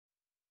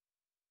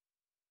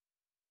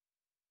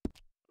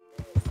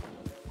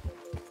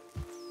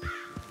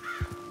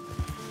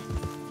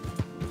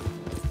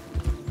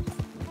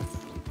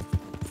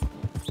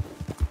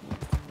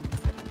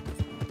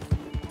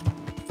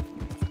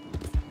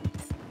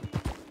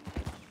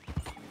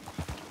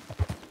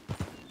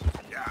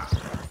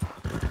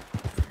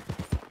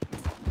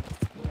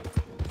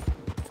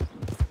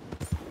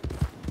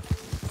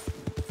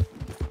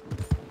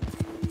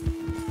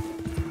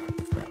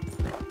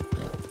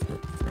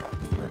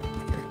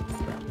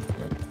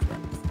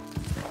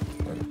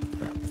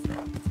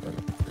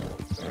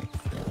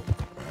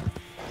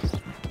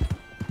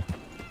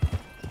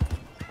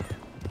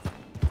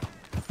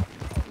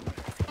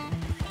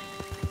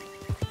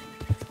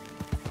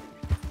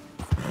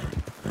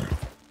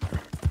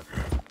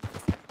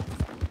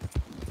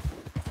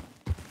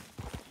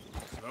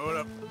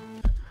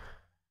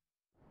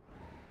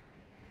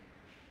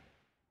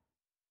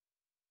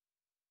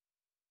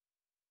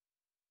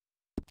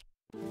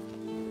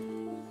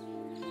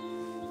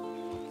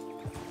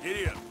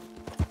Giddy up.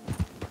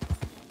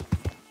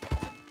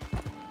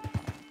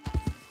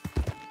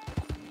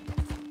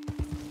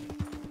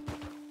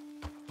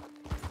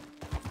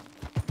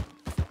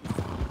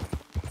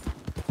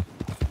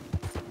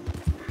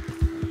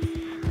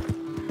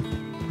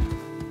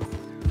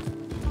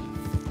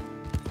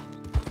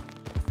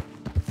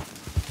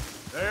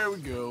 There we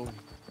go.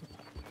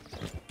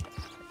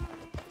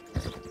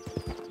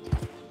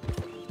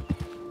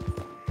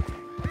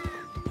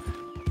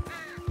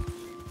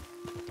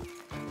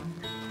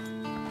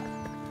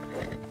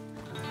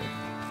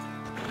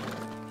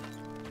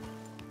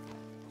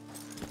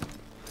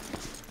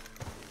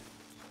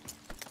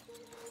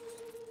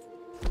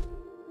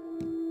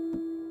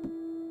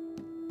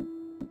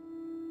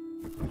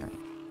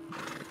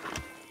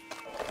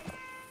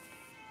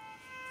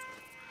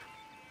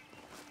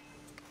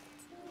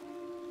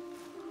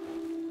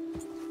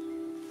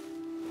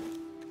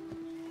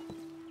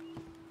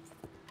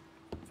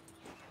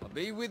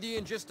 Be with you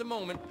in just a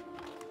moment.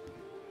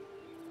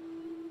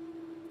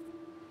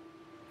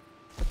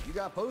 You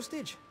got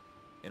postage?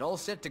 And all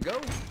set to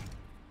go?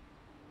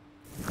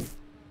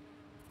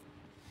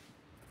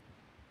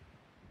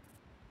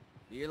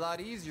 Be a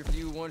lot easier for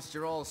you once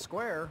you're all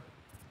square.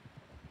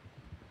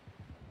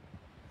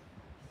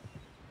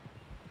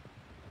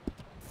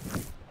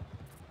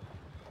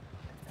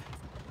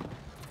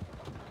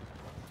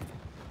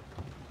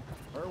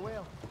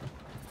 Farewell.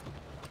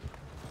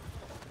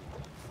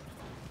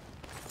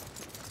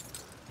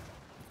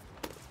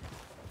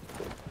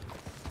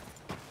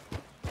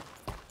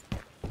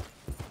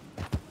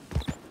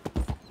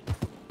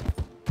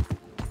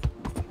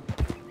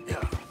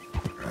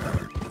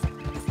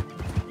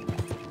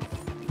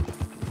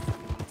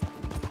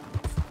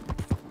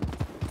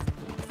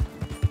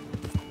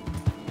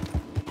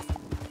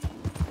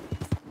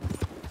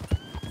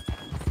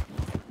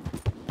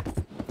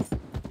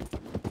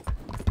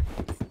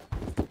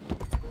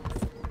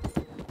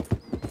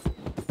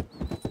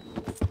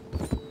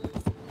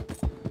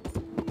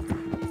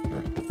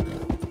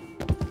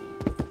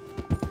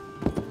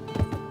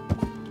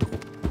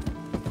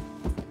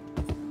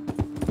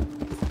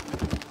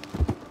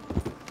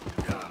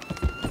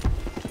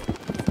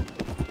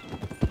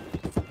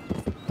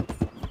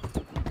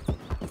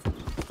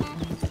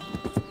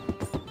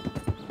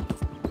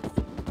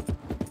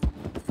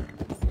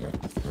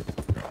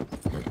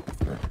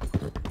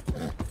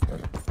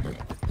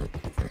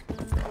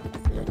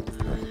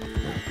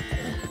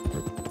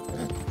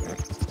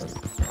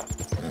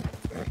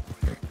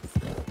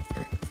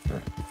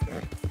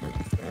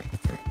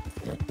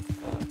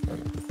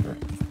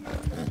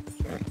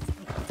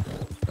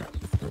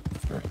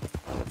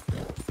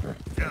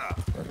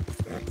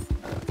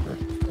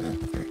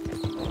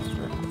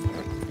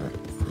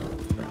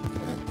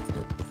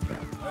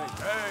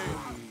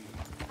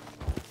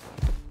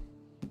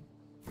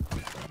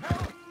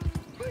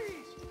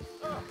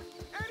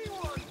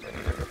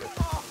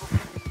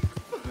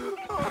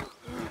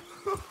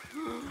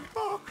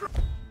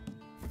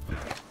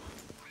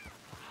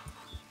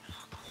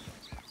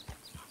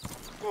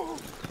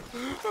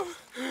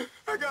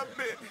 I got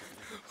bit.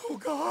 Oh,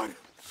 God.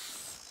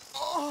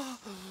 Oh,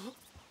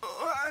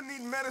 I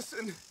need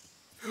medicine.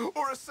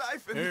 Or a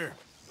siphon. Here,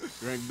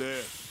 drink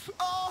this.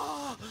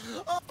 Oh,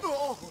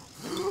 oh,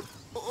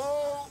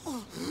 oh,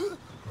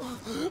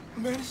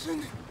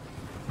 medicine?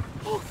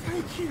 Oh,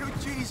 thank you,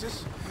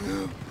 Jesus.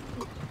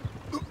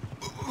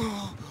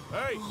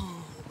 Hey,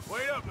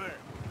 wait up there.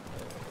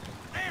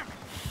 Damn it.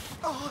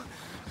 Oh,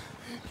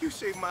 you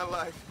saved my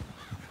life.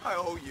 I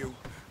owe you.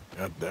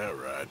 Got that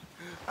right.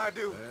 I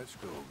do. Let's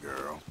go,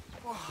 girl.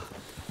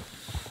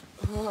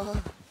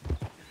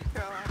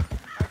 Yeah,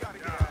 I gotta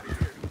get out of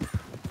here.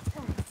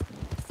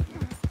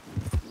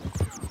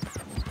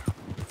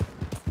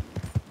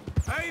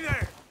 Hey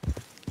there!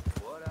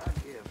 What I'd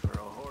give for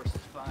a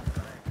horse's fine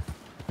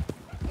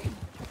thing.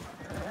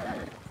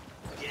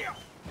 Get out!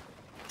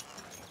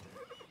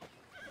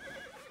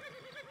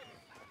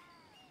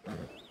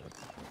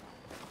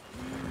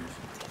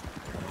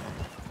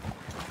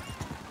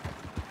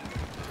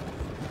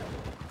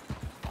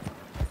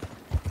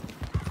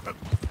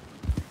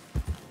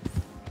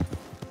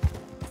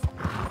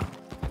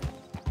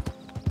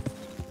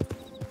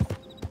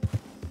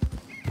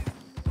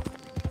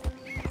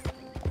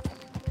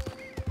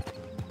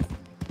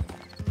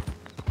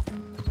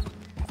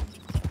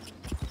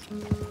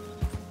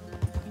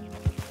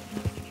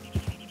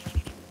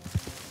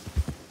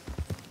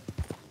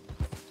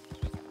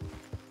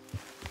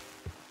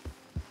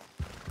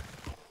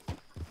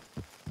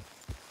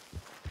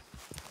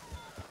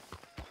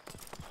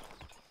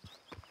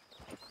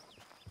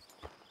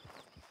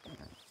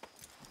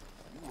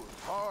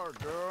 Hard,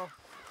 girl.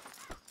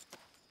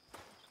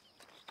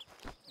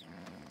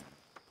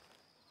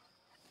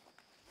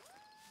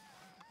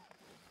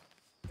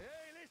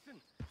 Hey, listen.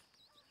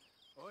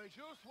 I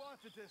just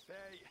wanted to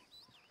say,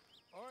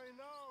 I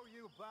know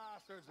you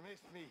bastards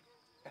missed me.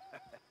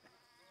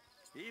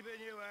 Even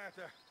you,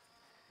 Arthur.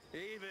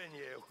 Even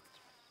you.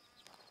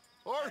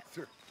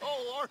 Arthur!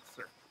 Oh,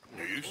 Arthur!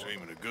 You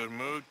seem in a good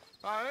mood.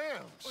 I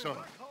am, son.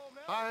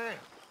 I am.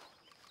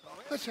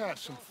 Let's have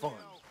some fun.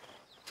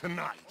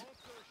 Tonight.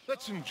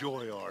 Let's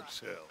enjoy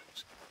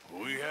ourselves.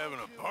 We having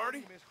a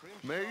party?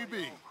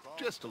 Maybe.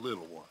 Just a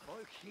little one.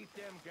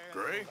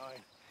 Great.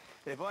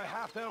 If I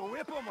have to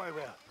whip him, I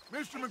will.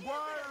 Mr.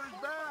 McGuire is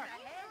back.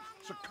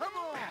 So come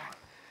on.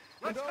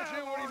 And don't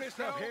you worry,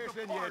 Mr.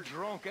 Pearson, you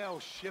drunk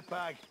old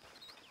shitbag.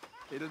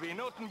 It'll be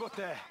nothing but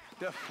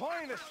the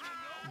finest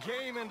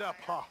game in the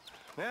pot.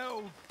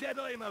 Now,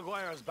 Deadeye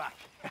McGuire's back.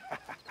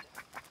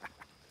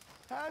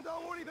 And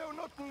don't worry about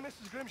nothing,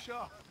 Mrs.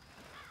 Grimshaw.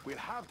 We'll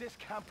have this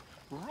camp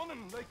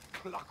running like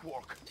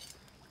clockwork.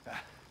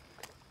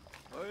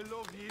 I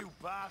love you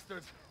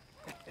bastards.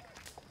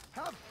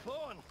 Have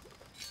fun.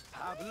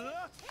 Have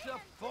lots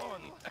of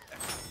fun.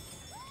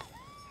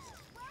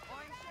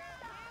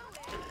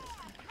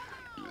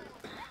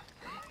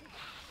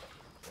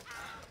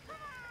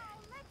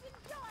 Let's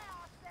enjoy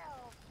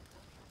ourselves.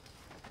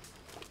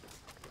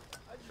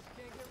 I just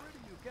can't get rid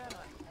of you, can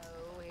I?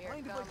 Oh, here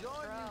Mind if I comes join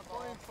you, trouble.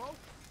 fine folk?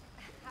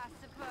 I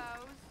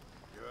suppose.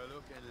 You're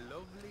looking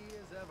lovely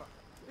as ever,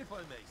 if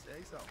I may say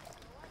so.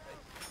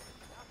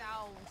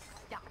 Oh,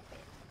 stop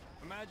it.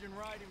 Imagine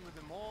riding with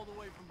him all the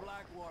way from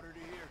Blackwater to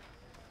here.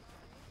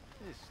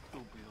 This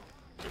stupid.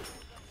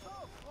 So,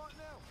 what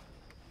now?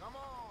 Come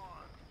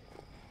on.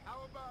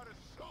 How about a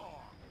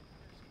song?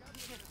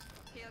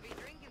 He'll be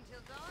drinking till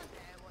dawn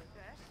now, I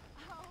bet.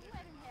 Oh,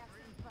 let him have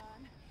some fun.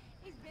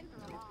 He's been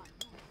through a lot.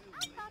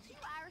 I thought you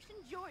Irish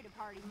enjoyed a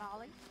party,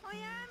 Molly. I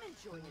am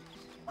enjoying it.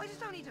 I just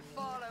don't need to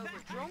fall over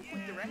drunk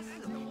with the rest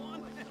of them.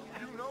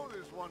 You know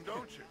this one,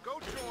 don't you? Go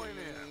join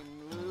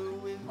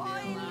in.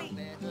 Finally!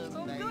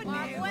 Some good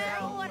news.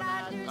 Well, what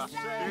I do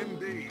say.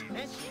 Indeed.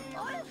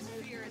 I'll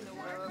fear in the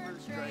world.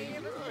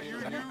 You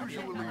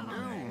usually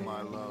do,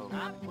 my love.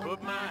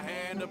 Put my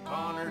hand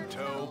upon her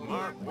toe,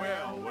 mark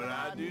well what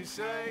I do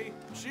say.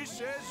 She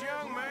says,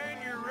 young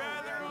man, you're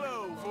rather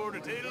low for the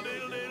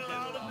diddle-diddle-diddle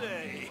all the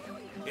day.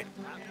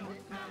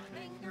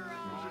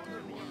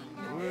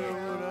 Well,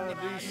 what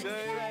I do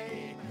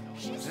say?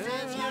 She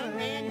says, young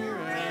man, you're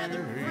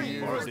rather free.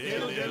 For the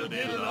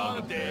diddle-diddle-diddle all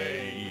the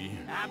day.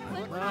 I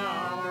put my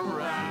arm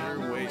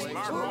around her waist,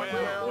 mark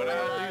well what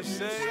I do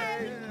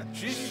say.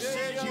 She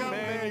says, young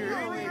man,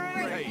 you're in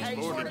great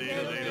taste for the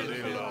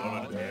diddle-diddle-diddle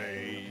all the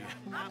day.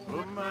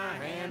 Put my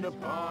hand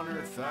upon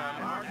her thigh,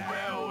 mark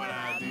well what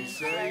I do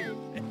say.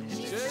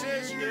 She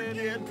says, you're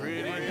getting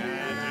pretty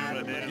high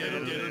to the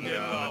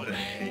diddle-diddle-diddle all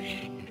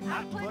day.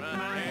 I put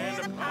my hand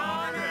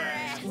upon her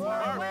ass,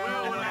 mark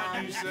well what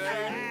I do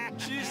say.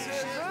 She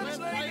says, let's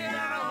lay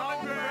down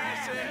on the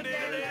grass and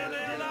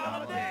diddle-diddle-diddle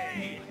all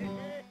day. I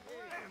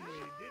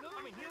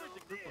mean, here is a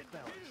group of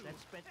fellas that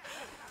spent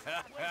a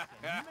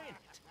minute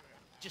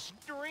just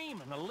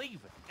dreaming of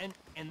leaving, and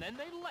then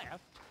they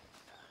left,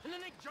 and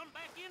then they jumped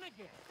back in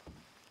again.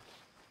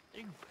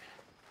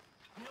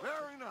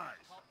 Very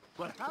nice.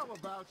 But how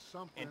about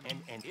something?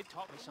 And it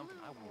taught me something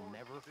I will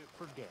never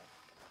forget.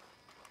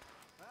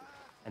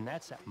 And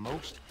that's that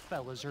most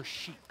fellas are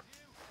sheep.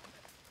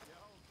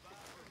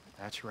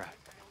 That's right.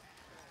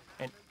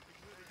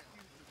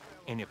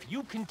 And if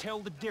you can tell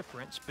the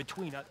difference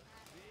between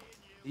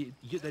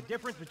the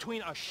difference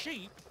between a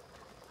sheep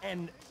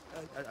and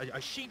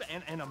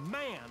a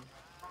man,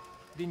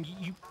 then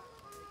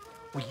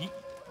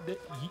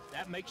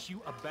that makes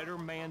you a better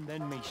man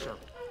than me, sir.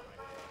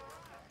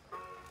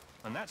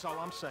 And that's all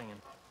I'm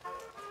saying.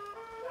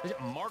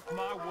 Mark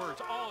my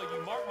words, all of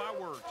you, mark my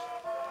words.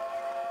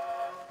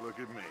 Look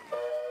at me,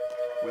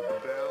 with the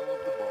bell of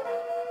the bar.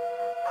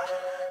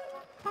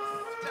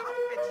 Stop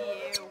it,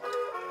 you.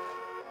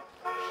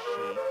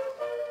 Sheep.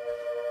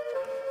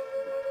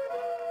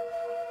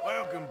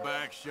 Welcome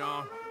back,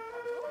 Sean.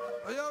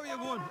 I owe you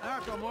one,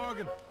 Arthur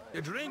Morgan.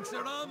 Your drinks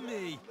are on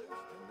me.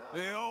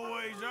 They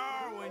always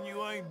are when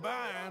you ain't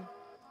buying.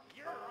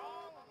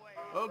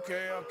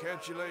 Okay, I'll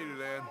catch you later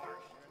then.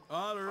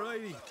 All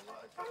righty.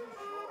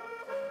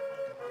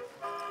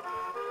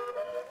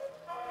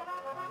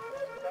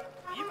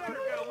 You better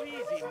go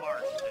easy,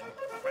 Marston.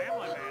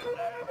 Family man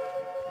now.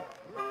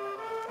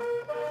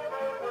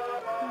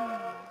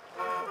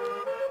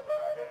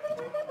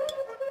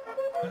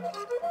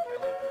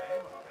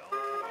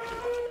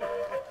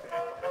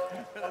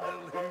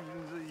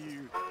 Delusions of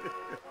you.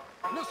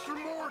 Mr.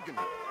 Morgan.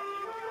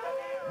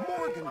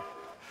 Morgan.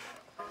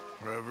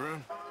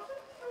 Reverend?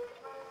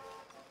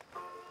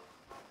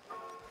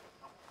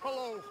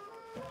 Hello.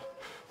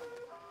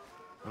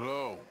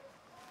 Hello.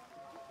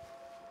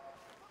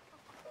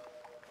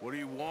 What do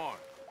you want?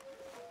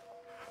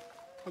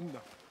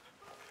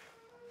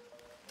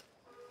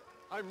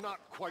 I'm not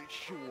quite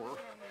sure.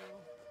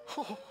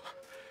 Oh,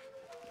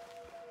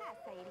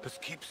 this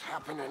keeps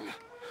happening.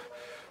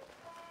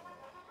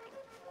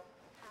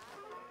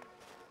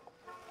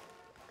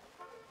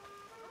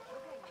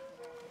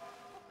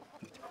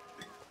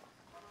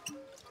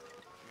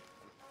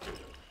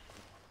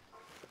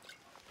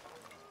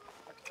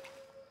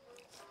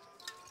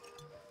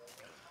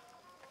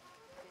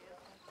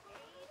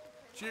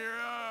 Cheer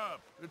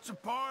up. It's a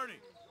party.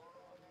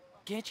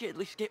 Can't you at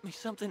least get me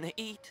something to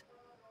eat?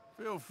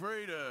 Feel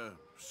free to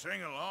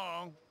sing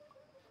along.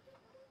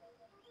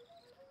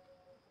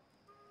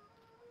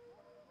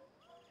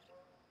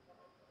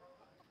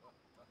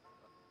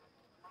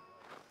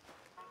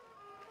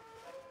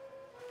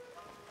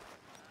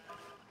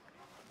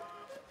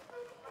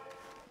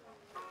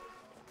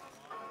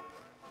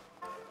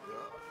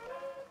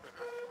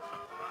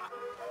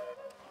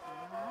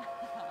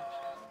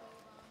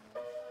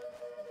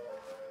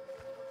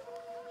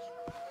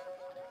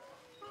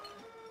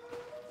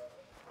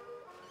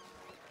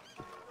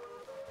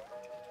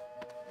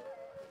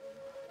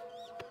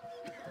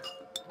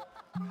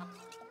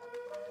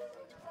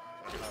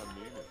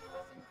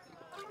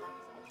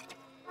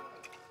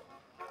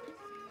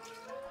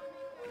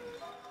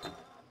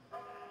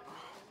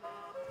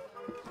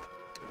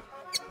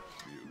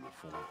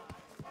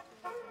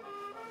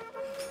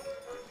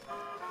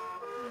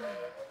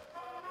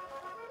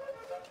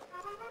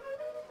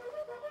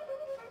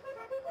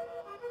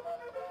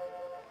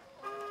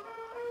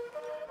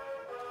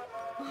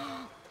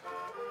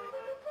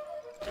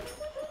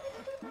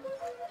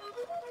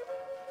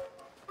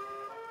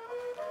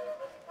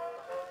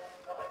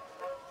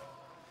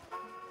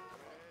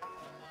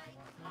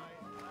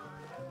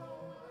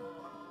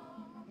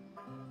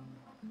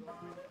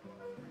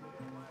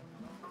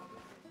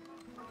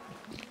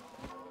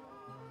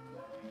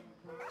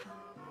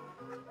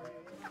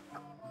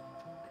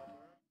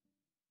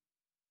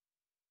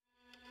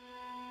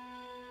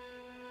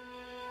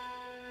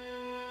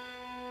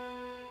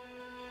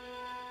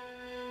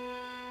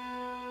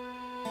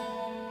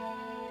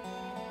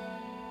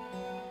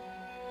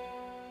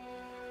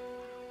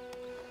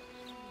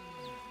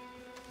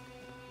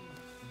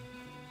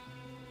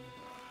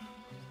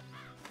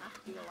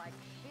 I feel like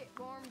shit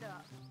warmed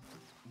up.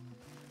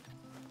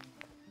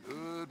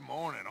 Good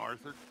morning,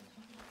 Arthur.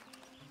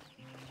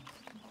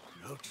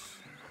 Looks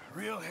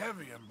real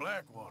heavy in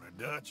Blackwater,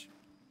 Dutch.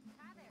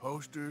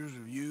 Posters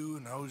of you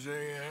and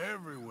Hosea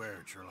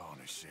everywhere,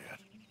 Trelawney said.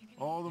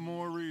 All the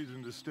more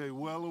reason to stay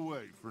well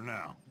away for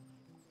now.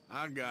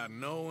 I got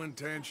no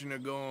intention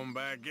of going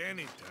back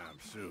anytime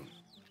soon.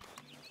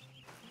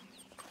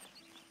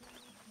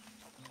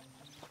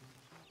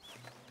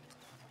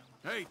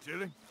 Hey,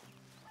 Tilly.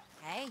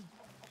 Hey,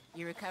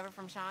 you recovered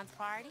from Sean's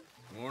party?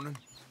 Morning.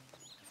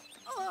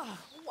 Ugh,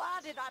 why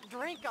did I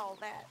drink all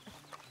that?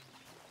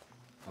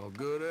 All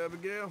good,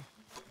 Abigail?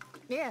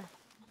 Yeah,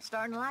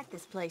 starting to like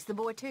this place, the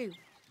boy too.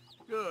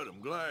 Good, I'm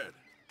glad.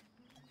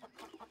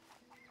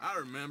 I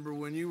remember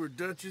when you were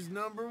Dutch's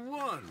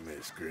 #1,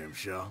 Miss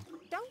Grimshaw.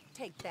 Don't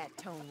take that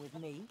tone with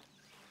me.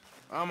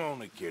 I'm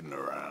only kidding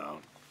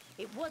around.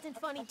 It wasn't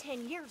funny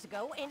 10 years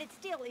ago, and it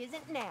still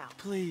isn't now.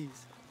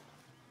 Please.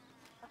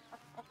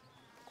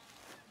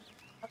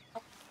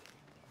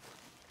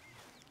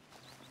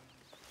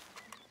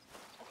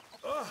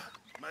 Oh,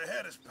 my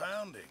head is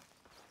pounding.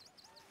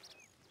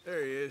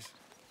 There he is.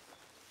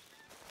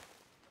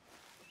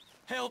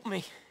 Help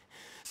me.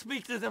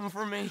 Speak to them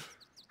for me.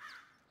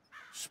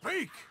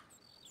 Speak!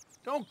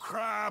 Don't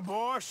cry,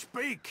 boy.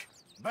 Speak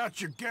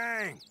about your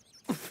gang.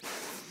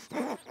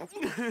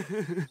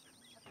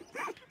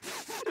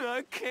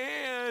 I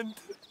can't.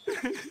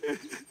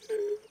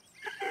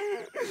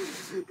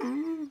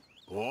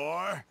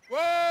 Boy.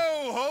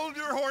 Whoa! Hold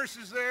your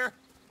horses there.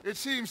 It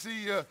seems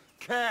the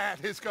cat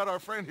has got our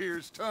friend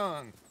here's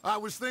tongue. I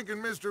was thinking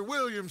Mr.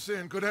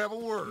 Williamson could have a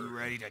word. You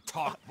ready to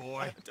talk,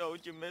 boy? I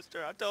told you,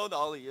 mister. I told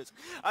all of you.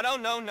 I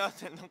don't know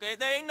nothing, okay?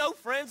 They ain't no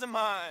friends of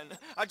mine.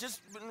 I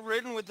just been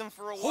ridden with them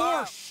for a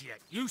while.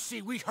 Horseshit. You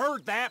see, we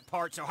heard that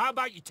part, so how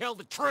about you tell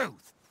the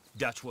truth?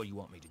 Dutch, what do you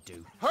want me to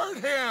do? Hurt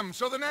him,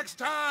 so the next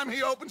time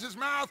he opens his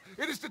mouth,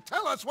 it is to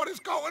tell us what is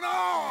going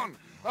on.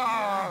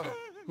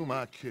 Who am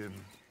I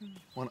kidding?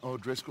 One of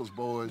O'Driscoll's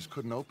boys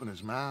couldn't open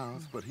his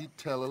mouth, but he'd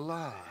tell a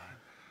lie.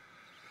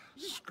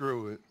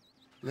 Screw it.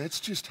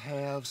 Let's just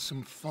have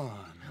some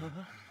fun.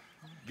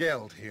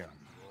 Geld him.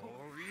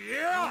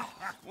 Yeah!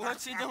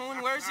 What's he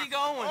doing? Where's he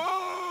going?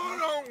 Oh,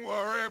 don't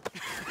worry.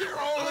 You're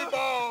only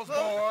balls,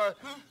 boy.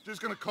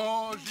 Just gonna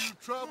cause you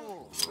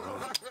trouble.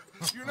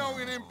 You know,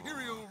 in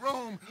Imperial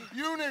Rome,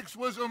 eunuchs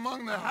was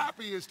among the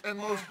happiest and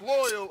most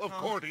loyal of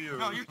courtiers.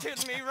 No, you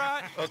kidding me,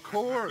 right? Of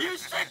course. You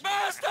sick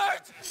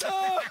bastards!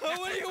 Oh,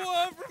 what do you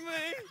want from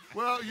me?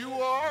 Well, you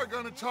are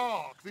gonna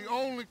talk. The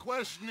only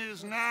question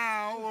is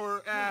now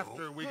or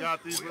after we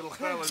got these little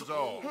fellas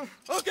off.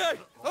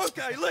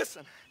 Okay,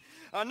 listen.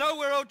 I know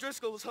where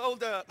O'Driscoll's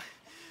holed up,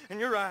 and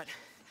you're right.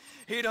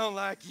 He don't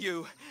like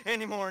you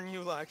any more than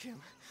you like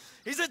him.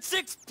 He's at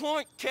 6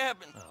 Point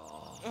Cabin.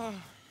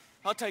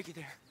 I'll take you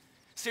there.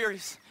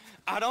 Serious,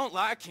 I don't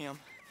like him.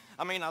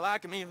 I mean, I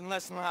like him even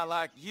less than I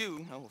like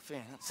you, no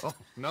offense. Oh,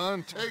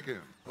 none taken.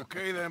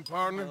 Okay then,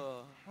 partner.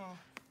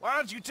 Why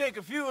don't you take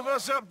a few of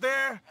us up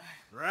there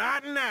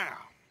right now?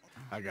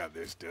 I got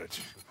this,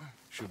 Dutch.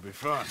 Should be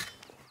fun.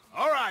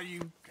 All right,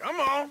 you. Come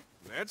on.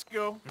 Let's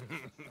go.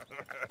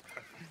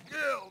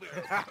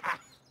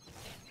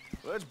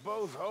 Let's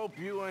both hope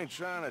you ain't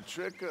trying to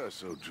trick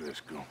us,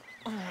 O'Driscoll.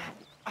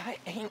 I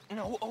ain't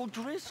no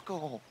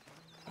O'Driscoll.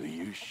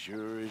 You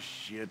sure as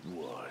shit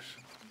was.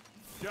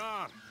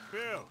 John,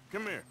 Bill,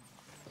 come here.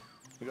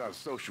 We got a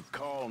social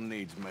call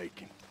needs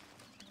making.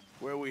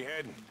 Where are we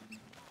heading?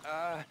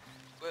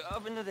 We're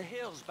up into the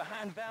hills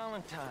behind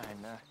Valentine.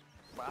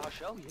 Well, I'll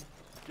show you.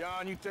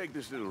 John, you take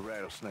this little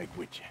rattlesnake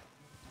with you.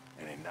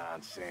 Any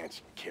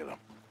nonsense, kill him.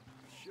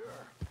 Sure.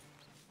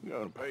 You're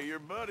gonna pay your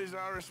buddies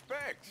our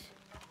respects.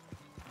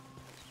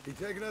 He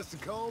taking us to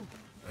Combe?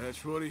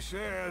 That's what he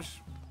says.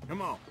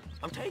 Come on.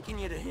 I'm taking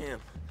you to him.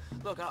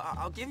 Look,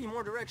 I'll give you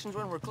more directions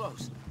when we're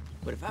close.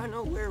 But if I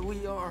know where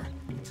we are,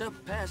 it's up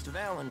past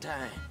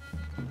Valentine.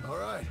 All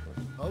right,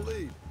 I'll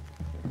lead.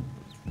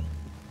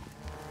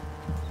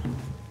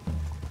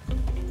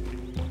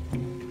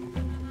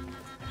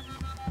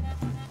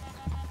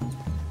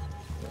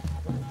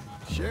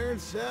 Sharing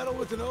saddle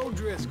with an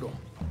O'Driscoll.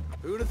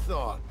 Who'd have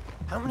thought?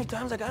 How many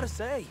times I gotta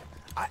say?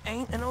 I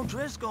ain't an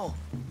O'Driscoll.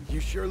 You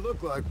sure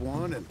look like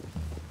one, and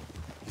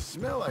you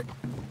smell like...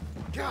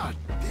 God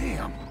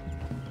damn!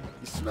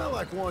 You smell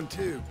like one,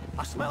 too.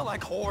 I smell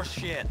like horse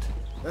shit.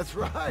 That's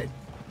right.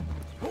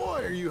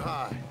 Boy, are you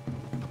high.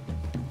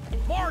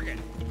 Morgan!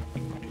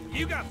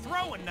 You got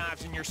throwing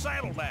knives in your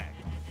saddlebag.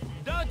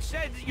 Doug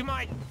said that you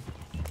might...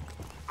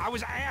 I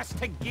was asked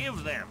to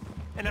give them,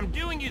 and I'm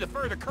doing you the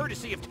further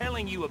courtesy of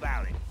telling you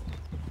about it.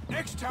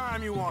 Next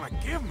time you want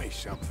to give me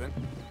something,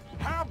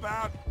 how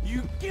about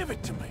you give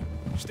it to me,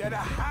 instead of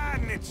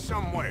hiding it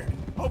somewhere,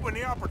 hoping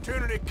the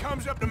opportunity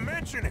comes up to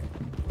mention it?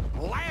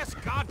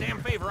 Last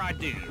goddamn favor I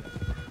do you.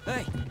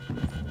 Hey!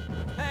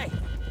 Hey!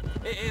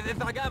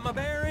 If I got my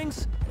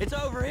bearings, it's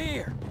over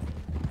here.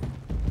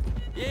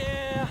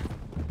 Yeah,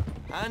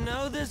 I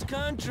know this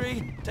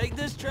country. Take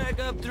this track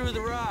up through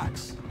the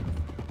rocks.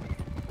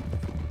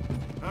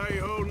 How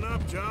you holding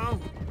up, John?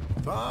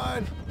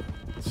 Fine.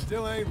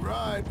 Still ain't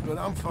right, but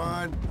I'm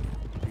fine.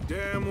 You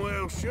damn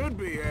well should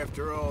be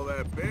after all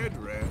that bed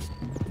rest.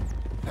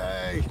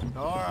 Hey,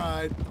 all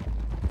right.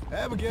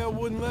 Abigail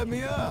wouldn't let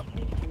me up.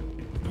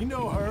 You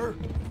know her.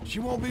 She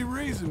won't be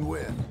reasoned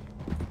with.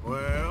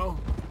 Well,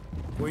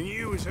 when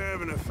you was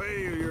having a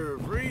failure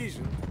of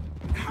reason,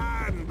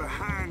 hiding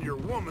behind your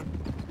woman,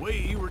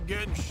 we were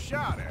getting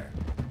shot at.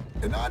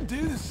 And I'd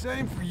do the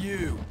same for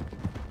you,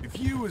 if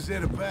you was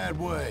in a bad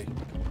way.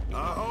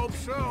 I hope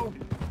so.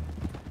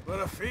 But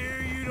I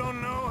fear you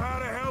don't know how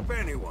to help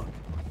anyone.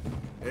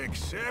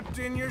 Except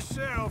in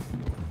yourself.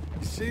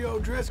 You see,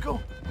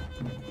 O'Driscoll?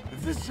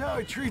 If this is how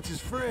he treats his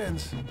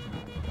friends,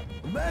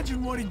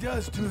 imagine what he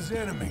does to his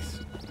enemies.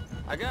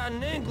 I got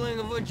an inkling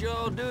of what you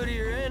all do to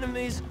your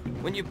enemies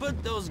when you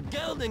put those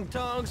gelding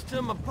tongs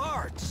to my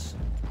parts.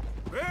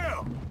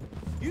 Bill,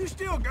 you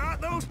still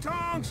got those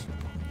tongs?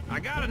 I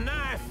got a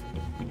knife.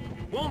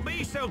 Won't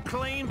be so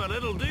clean, but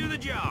it'll do the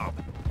job.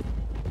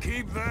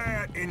 Keep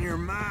that in your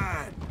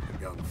mind,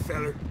 young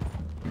feller.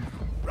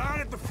 Right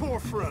at the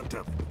forefront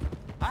of it.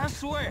 I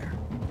swear,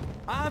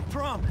 I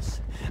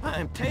promise,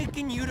 I'm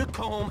taking you to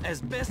Combe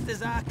as best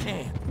as I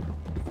can.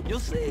 You'll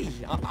see,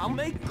 I'll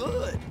make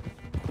good.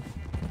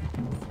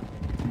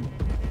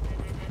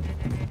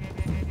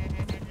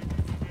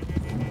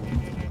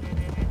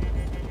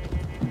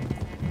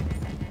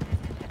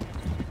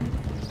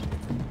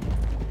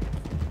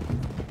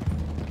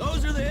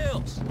 Those are the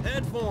hills.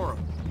 Head for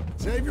them.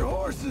 Save your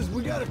horses.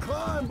 We gotta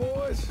climb,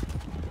 boys.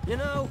 You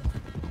know,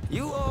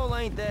 you all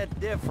ain't that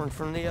different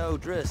from the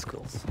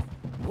O'Driscolls.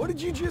 What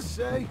did you just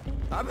say?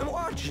 I've been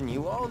watching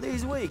you all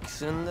these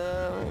weeks, and,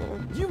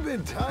 You've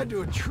been tied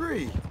to a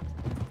tree.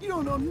 You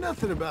don't know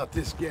nothing about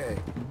this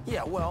gang.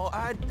 Yeah, well,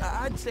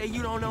 I'd say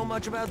you don't know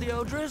much about the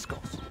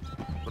O'Driscolls.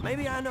 But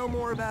maybe I know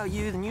more about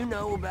you than you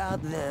know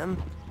about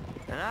them.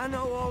 And I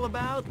know all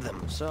about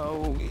them,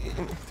 so...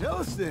 Tell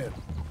us then.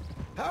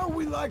 How are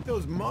we like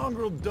those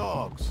mongrel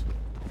dogs?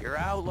 You're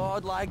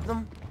outlawed like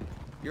them.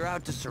 You're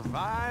out to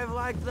survive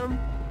like them.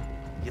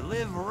 You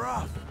live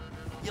rough.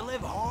 You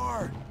live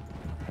hard.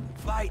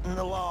 Fighting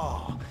the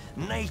law.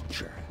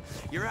 Nature.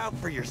 You're out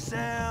for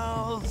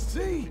yourselves.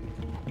 See?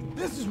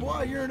 This is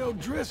why you're an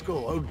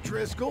O'Driscoll,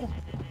 O'Driscoll.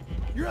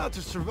 You're out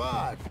to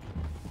survive.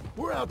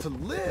 We're out to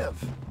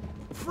live.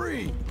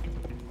 Free.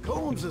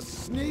 Comb's a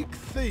sneak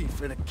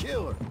thief and a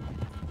killer.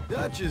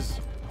 Dutch is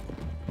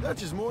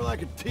more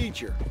like a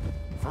teacher.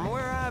 From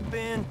where I've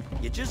been,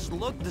 you just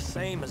look the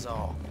same as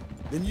all.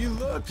 Then you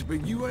looked,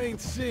 but you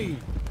ain't seen.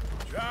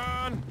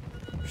 John,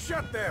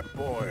 shut that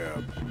boy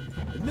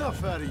up.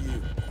 Enough out of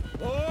you.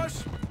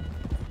 Boys,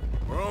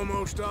 we're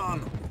almost on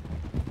them.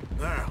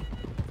 Now,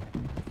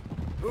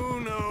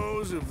 who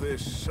knows if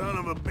this son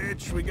of a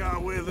bitch we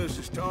got with us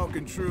is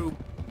talking true,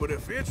 but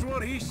if it's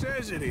what he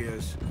says it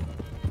is,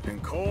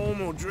 and Colm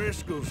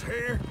O'Driscoll's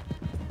here,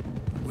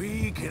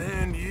 we can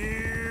end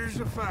years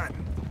of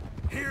fighting,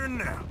 here and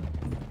now.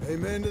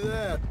 Amen to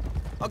that.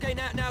 Okay,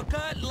 now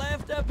cut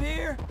left up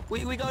here.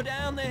 We go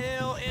down the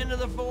hill into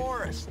the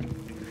forest.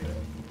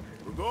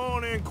 We're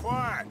going in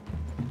quiet,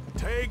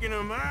 taking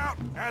them out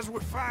as we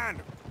find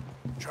them,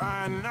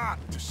 trying not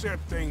to set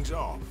things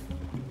off.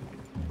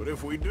 But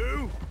if we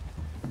do,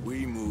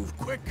 we move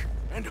quick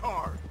and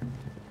hard.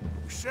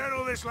 We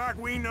settle this like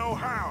we know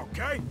how,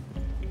 okay?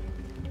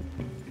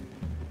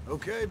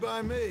 Okay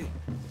by me.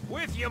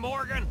 With you,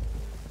 Morgan.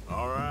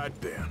 All right,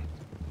 then.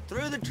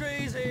 Through the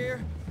trees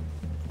here.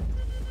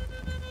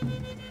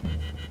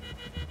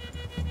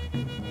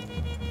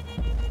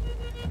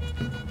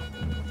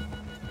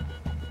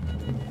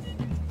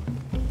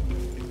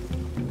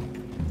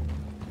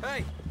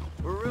 Hey,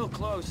 we're real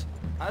close.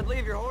 I'd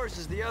leave your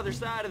horses the other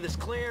side of this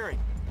clearing.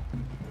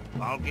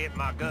 I'll get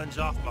my guns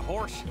off my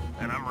horse,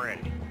 and I'm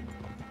ready.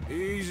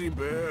 Easy,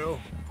 Bill.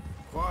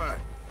 Quiet.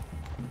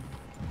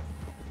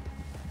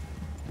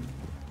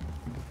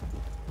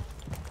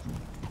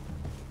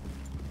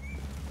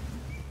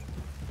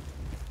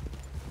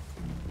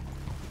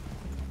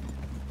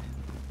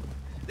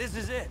 This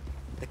is it.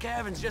 The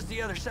cabin's just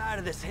the other side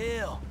of this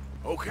hill.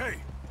 Okay.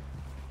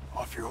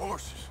 Off your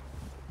horses.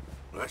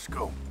 Let's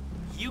go.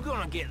 You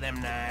gonna get them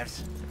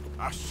knives?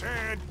 I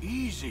said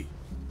easy.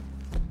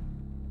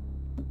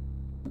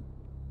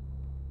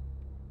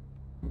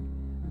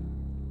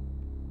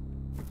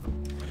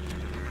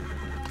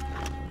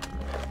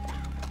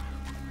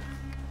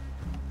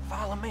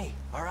 Follow me,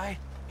 all right?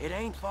 It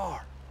ain't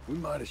far. We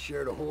might have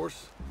shared a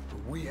horse,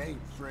 but we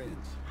ain't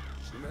friends.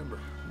 Remember,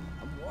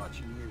 I'm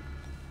watching you.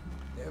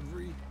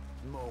 Every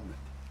moment.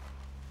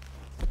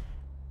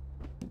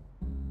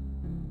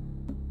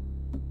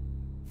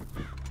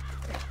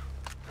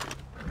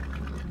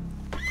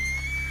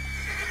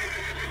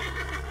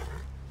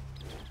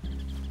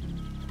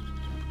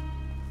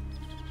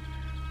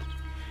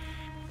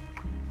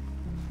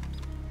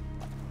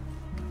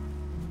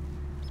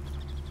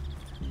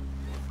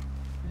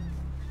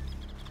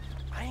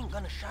 I ain't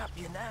gonna shop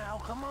you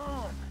now, come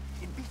on.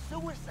 It'd be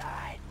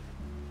suicide.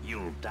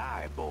 You'll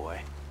die,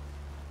 boy.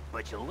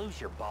 But you'll lose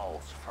your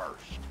balls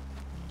first.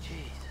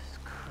 Jesus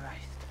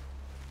Christ.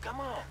 Come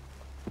on.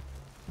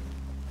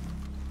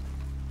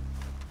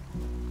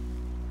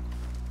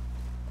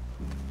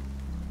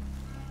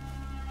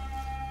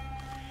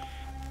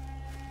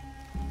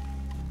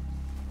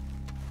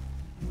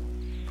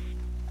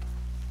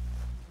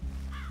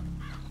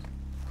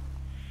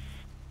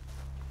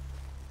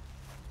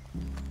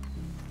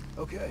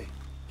 Okay,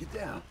 get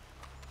down.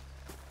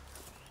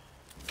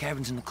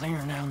 Cabin's in the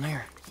clearing down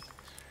there.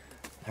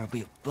 There'll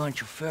be a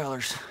bunch of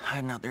fellers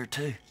hiding out there,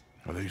 too.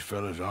 Are these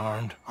fellas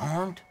armed?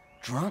 Armed?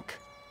 Drunk?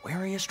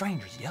 Wary of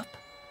strangers, yep.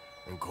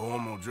 And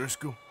Cornwall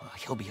Driscoll?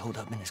 He'll be holed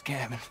up in his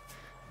cabin.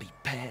 Be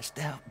passed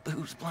out,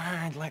 booze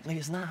blind, likely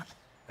as not.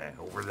 Hey,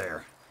 over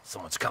there.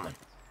 Someone's coming.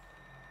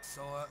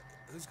 So,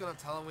 who's gonna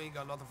tell him we ain't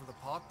got nothing for the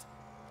pot?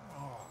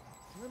 Oh,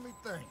 let me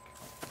think.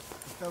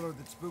 The feller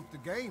that spooked the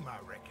game, I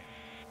reckon.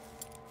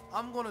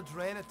 I'm gonna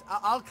drain it.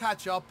 I'll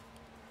catch up.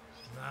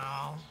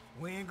 No,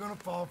 we ain't gonna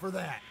fall for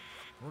that.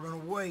 We're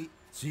gonna wait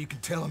so you can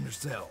tell him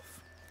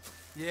yourself.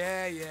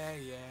 Yeah.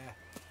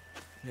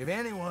 If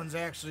anyone's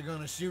actually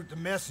gonna shoot the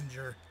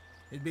messenger,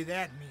 it'd be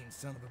that mean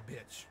son of a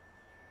bitch.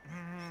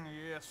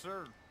 Yes,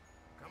 sir.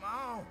 Come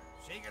on,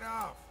 shake it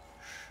off.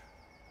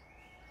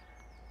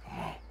 Come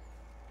on.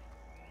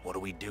 What are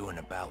we doing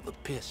about the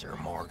pisser,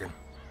 Morgan?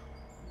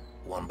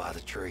 One by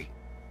the tree.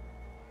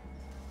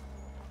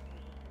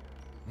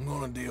 I'm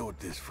gonna deal with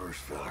this first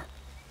fella.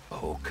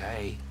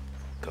 Okay,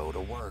 go to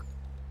work.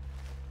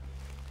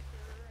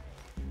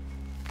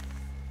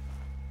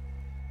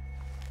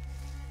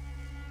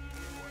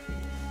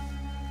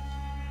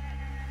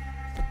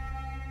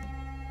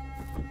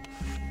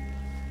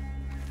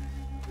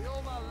 The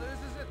old man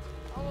loses it.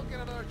 I won't get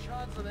another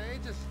chance in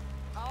ages.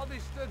 I'll be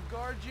stood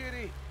guard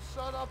duty,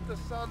 sun up to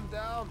sun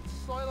down,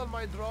 soiling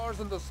my drawers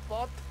on the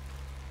spot.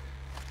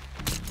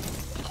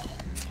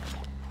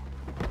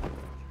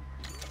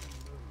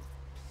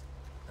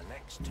 The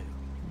next two.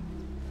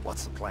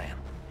 What's the plan?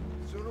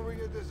 Sooner we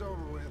get this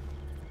over with.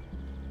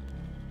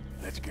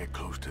 Let's get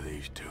close to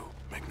these two.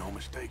 Make no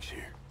mistakes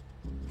here.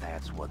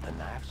 That's what the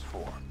knife's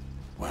for.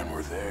 When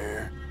we're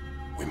there,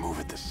 we move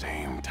at the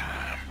same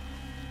time.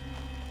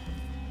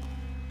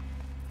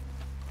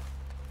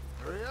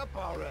 Hurry up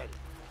already.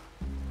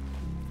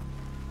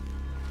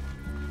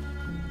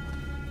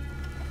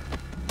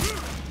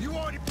 You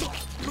already... Moving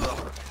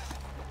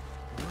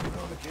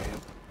on the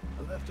camp.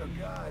 I left our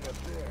guide up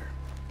there.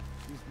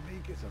 He's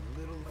meek as a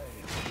little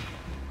lamb.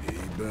 He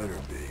better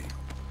be.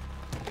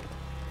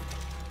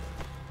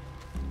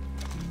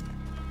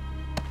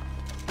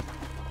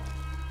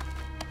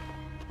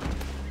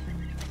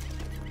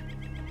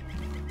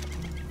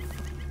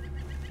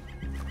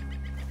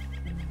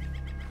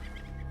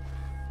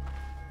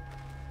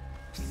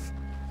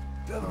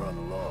 Feather on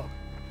the log.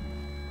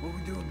 What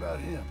we doing about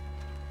him?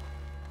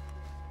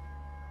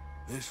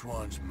 This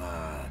one's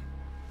mine.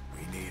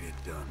 We need it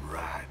done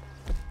right.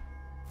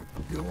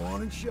 Go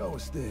on and show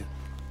us then.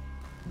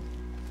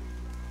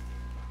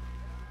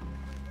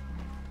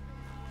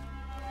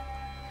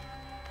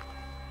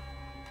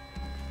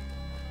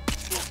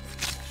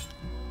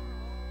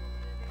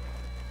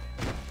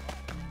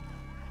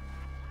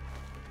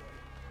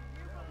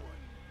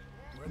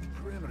 We're at the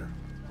perimeter.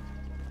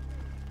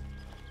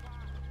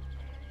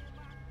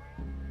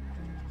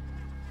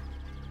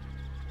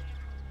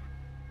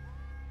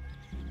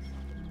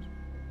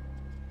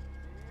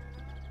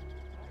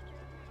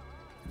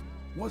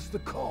 What's the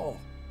call?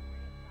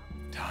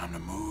 Time to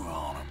move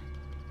on them.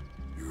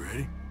 You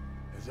ready?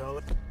 Is all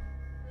it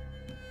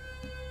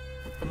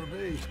gonna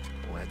be?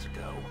 Let's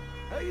go.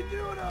 How you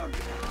doing out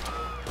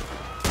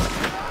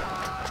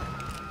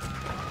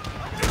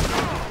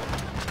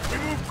We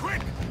move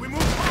quick! We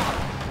move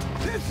hard!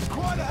 This is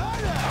quite a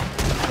hideout!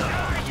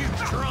 Ah, you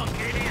drunk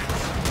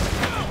idiots!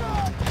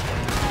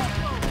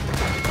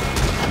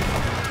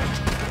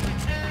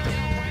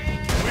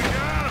 We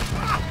got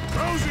him!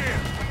 Throws in!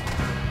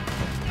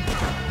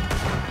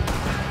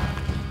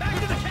 Back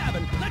to the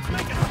cabin! Let's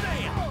make a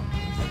stand!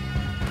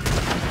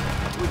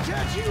 We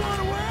catch you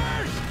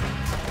unawares!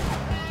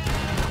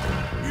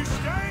 You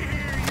stay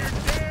here, you're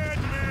dead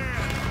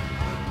man!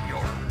 You're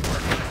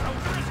worthless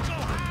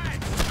O'Driscoll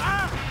hides!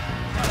 Ah!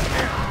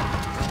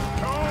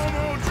 Come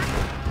on,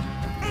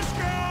 let's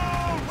go!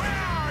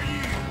 Where are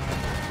you?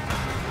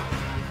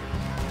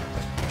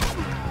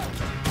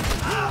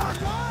 You're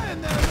lying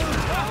there, little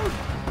toad!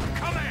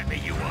 Come at me,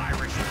 you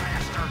Irish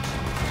bastards!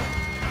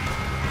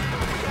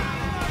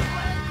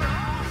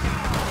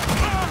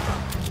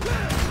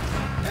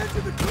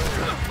 Into the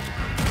clear!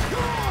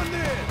 Come on,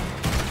 then!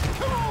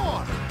 Come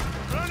on!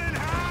 Run and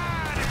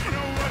hide if you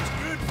know what's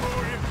good for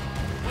you!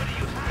 What are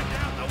you hiding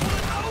out in the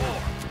woods for?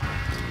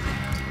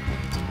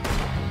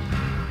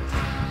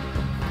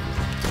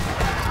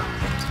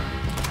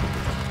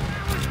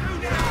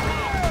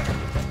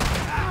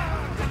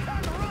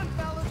 Time to run,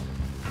 fellas.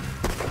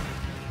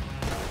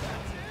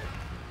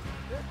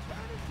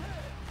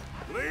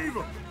 Leave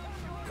him!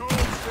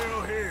 Cole's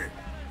still here.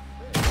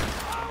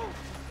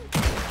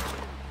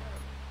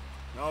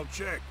 I'll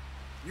check.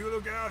 You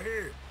look out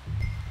here.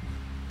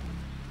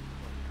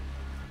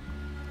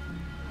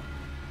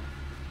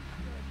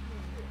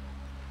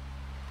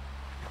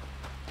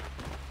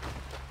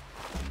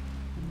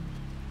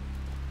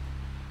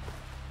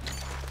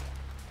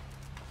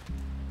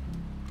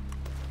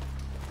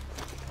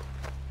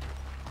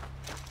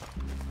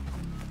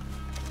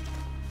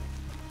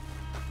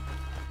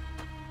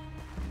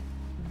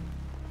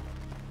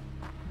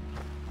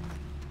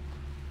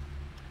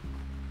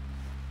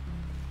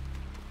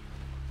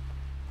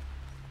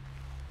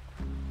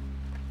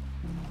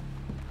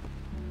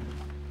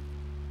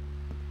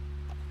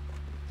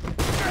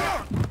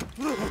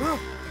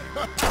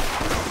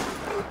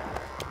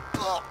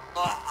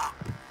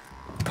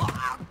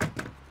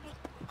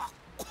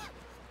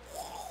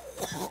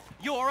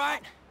 You all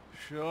right?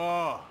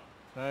 Sure.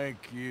 Thank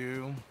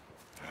you.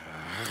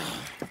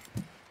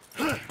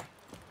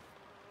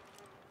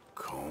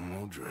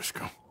 Colm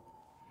O'Driscoll.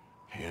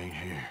 He ain't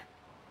here.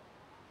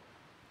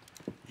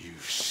 You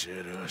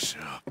set us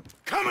up.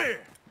 Come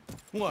here!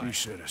 What? You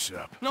set us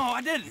up. No,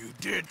 I didn't. You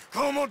did.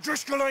 Colm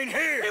O'Driscoll ain't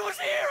here! He was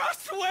here, I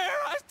swear!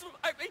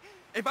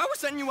 If I was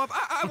setting you up,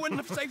 I wouldn't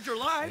have saved your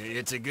life.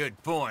 It's a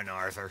good point,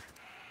 Arthur.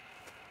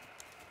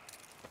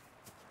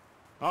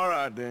 All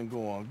right, then,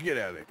 go on. Get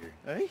out of here.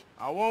 Hey?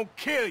 I won't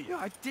kill you.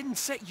 I didn't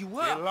set you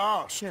up. Get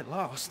lost. Shit,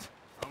 lost.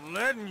 I'm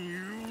letting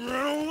you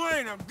run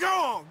away. Now go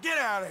on! Get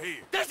out of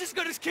here! That's as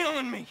good as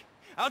killing me.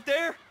 Out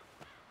there,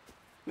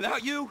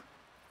 without you,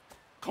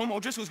 Colm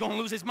O'Driscoll's gonna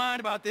lose his mind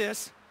about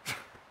this.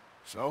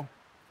 So?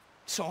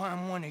 So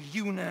I'm one of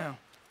you now.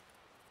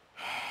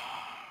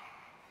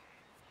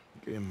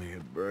 Give me a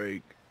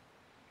break.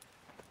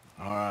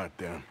 All right,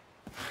 then.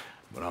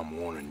 But I'm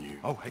warning you.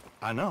 Oh, hey,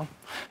 I know.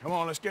 Come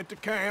on, let's get to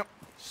camp.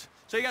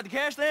 So you got the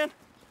cash then?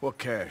 What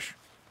cash?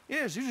 Yeah,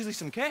 there's usually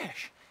some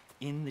cash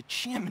in the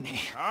chimney.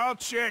 I'll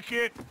check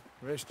it.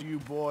 Rest of you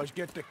boys,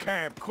 get to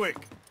camp, quick.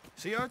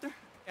 See, Arthur?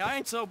 I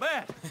ain't so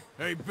bad.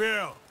 Hey,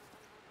 Bill.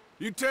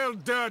 You tell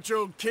Dutch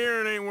old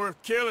Kieran ain't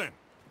worth killing.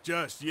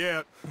 Just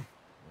yet.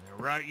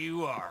 Right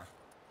you are.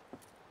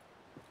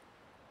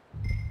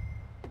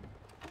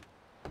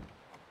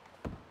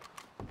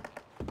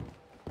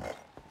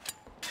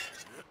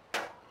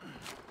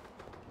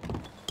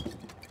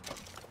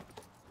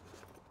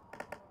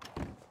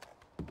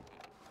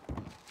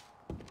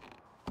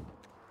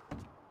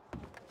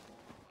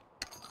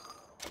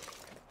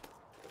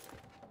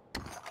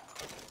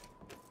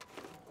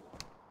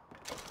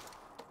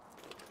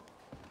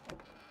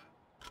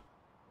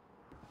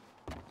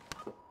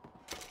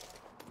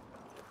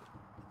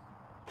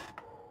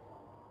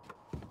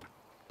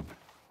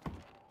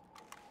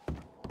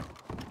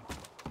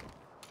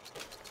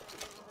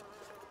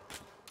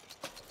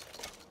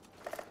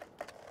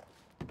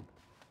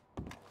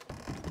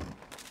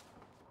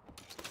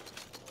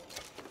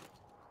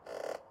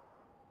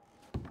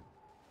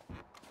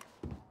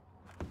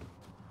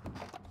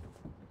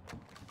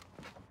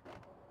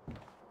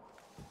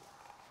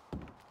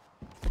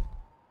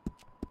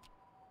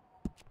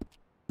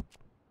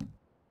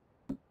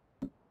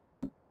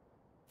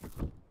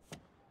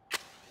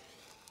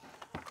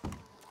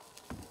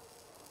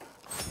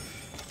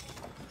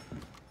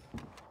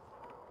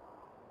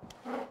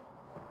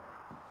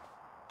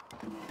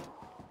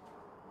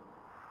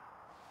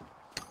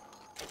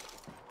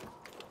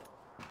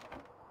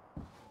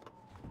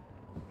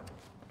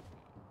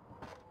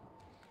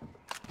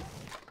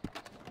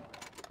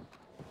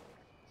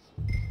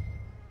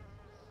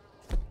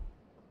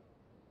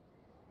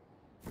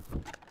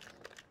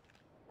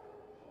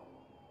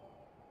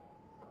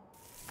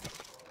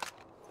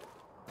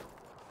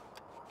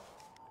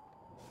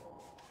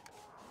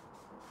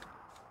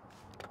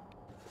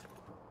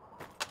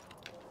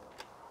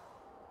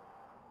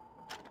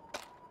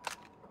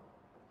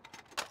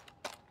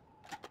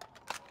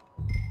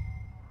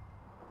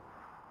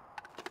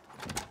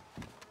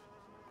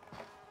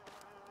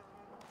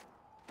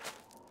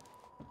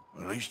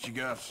 At least you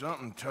got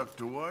something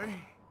tucked away.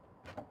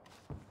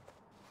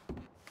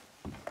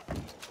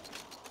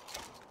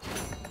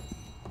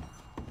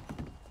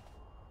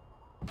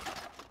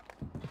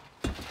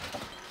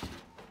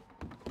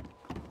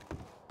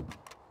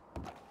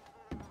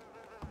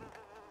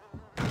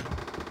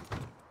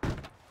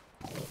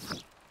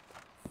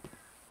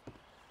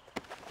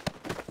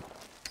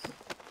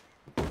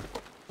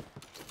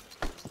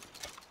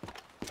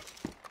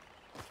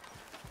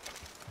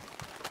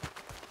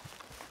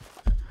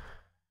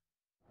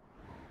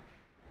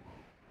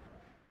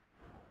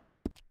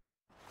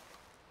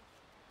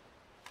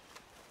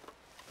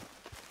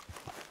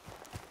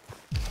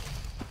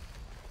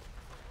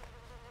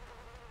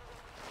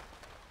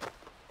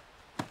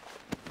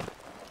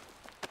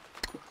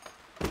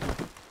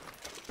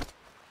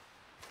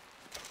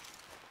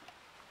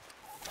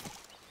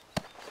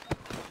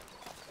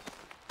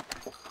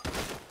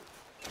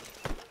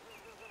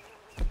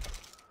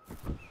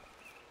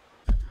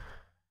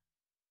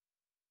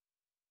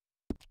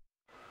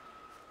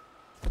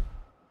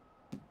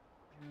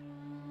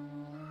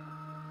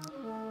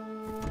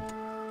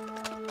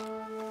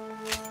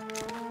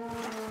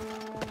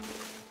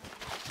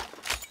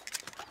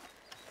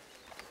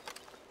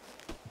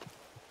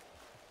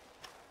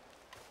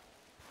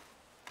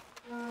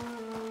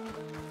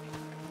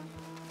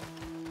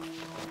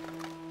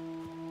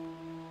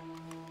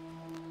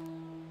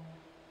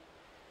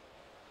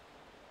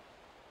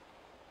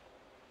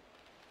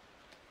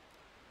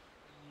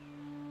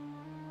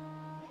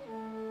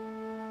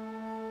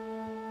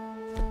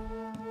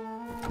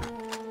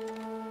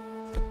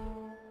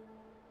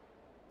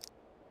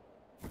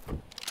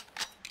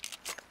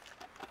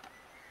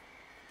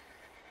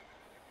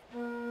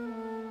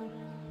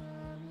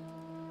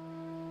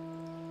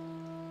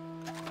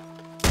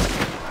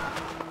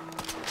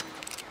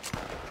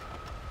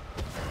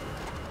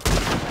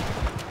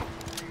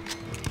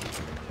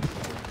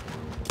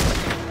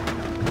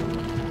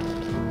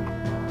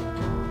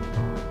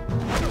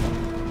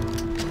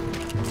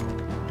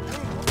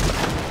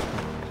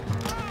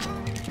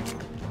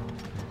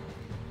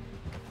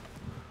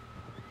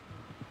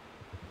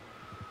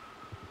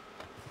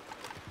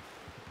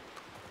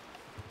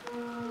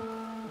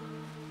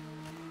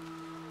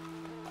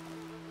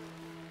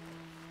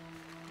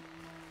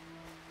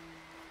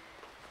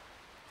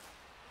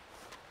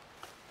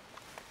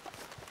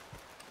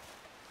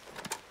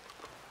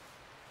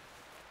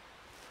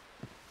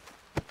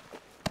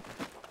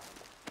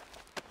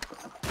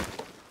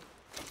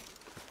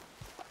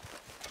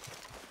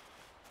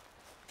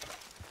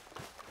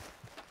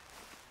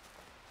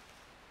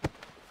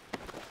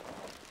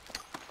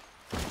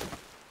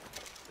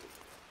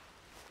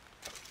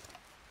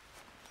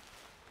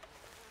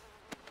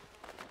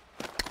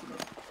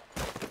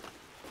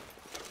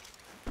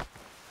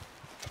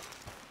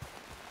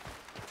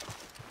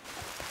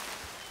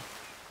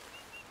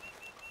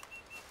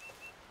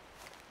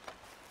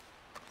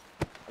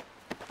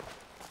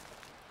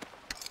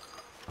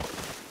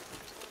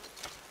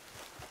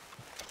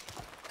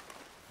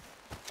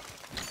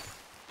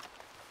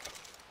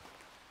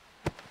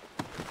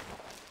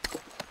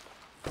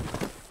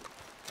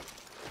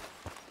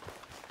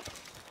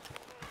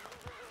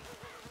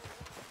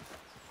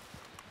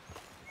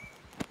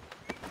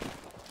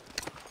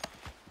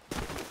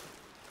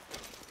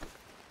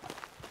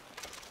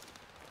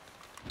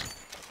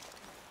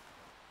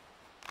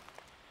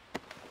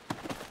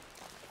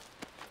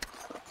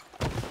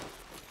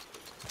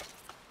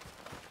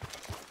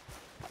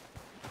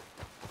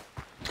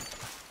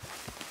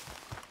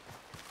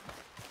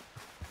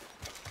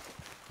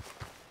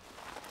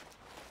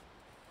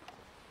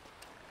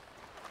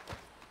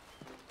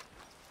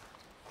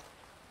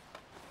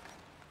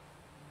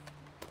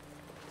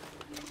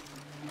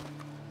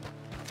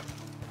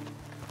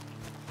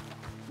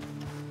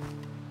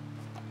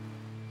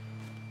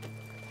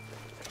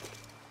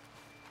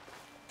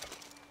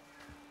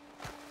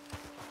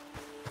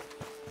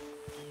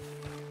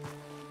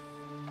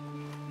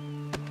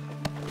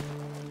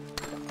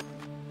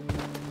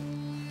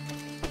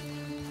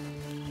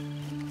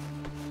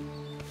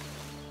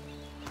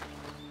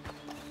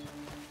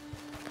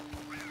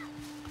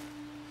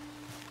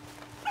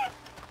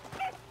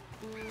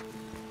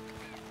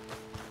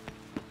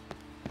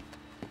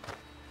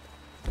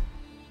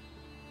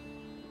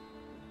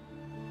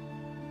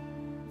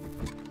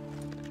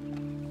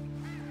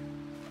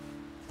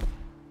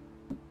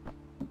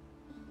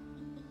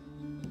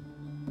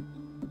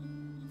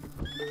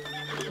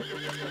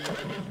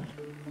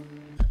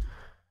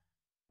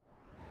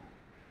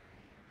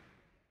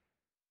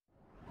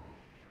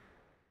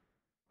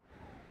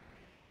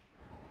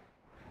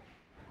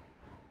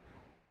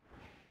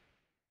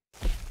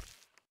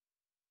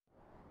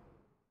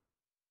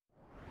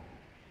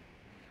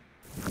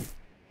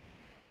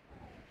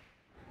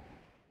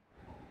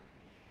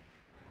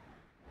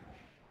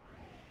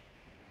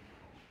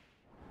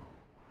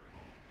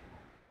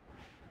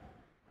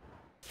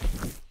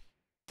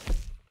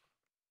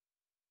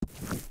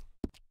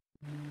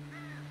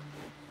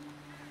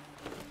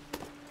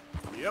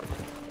 Yep.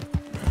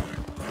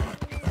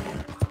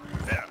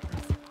 There.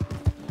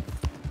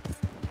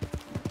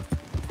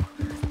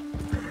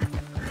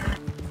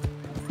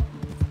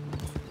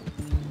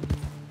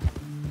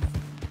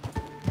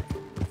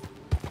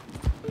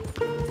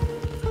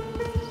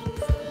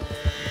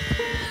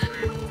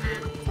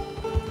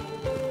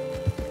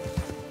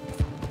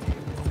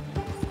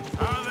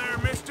 Hi there,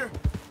 mister.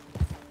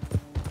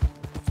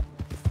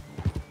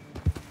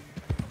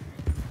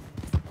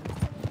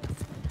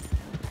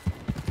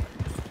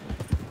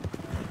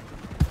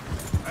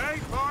 Hey,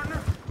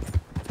 partner.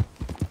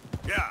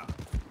 Yeah.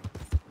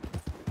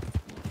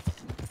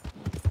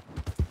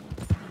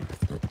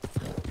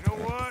 You know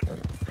what?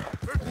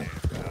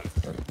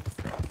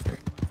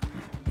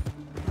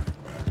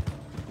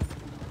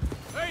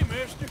 Hey,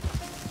 mister.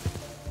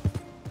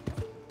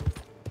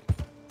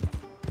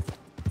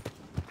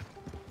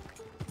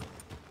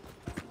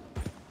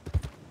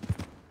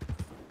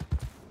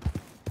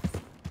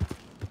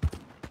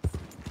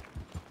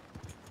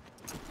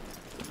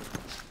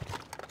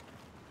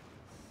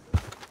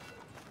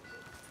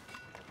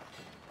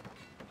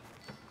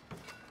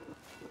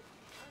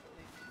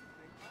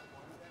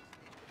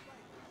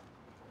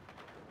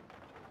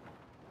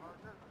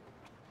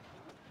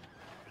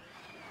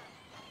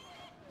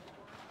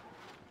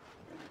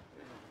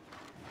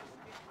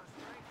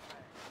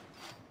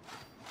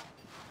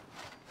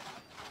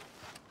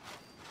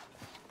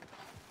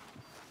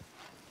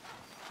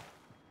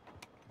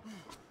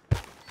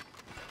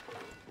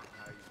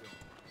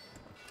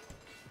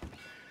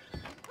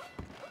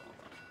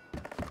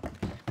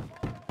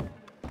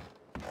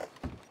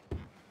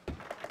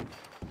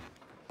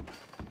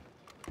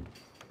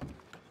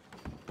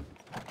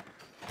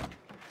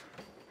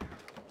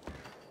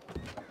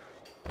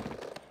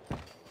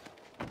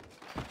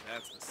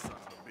 That's the son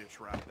of a bitch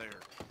right there.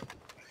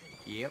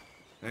 Yep.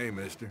 Hey,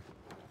 mister.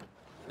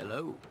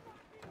 Hello.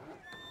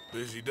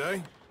 Busy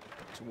day?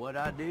 It's what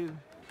I do.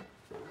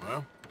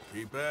 Well,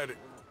 keep at it.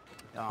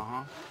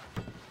 Uh-huh.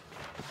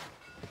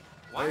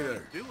 Why are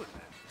you doing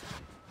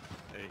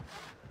that? Hey,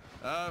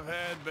 I've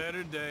had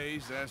better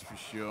days, that's for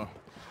sure.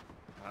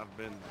 I've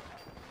been...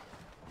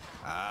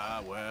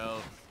 well,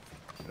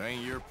 it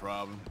ain't your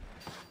problem.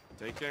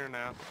 Take care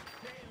now.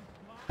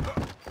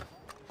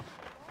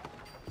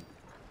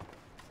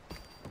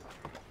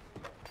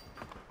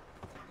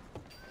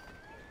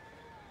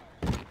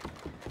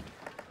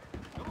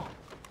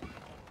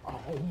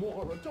 Oh,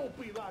 Mora,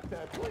 don't be like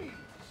that, please.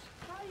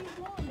 How do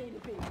you want me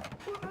to be?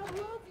 But I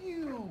love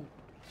you.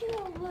 You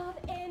don't love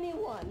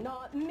anyone.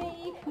 Not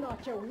me,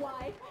 not your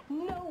wife,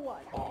 no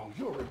one. Oh,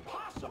 you're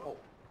impossible.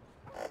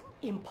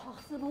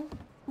 Impossible?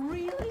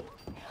 Really?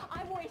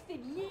 I've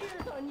wasted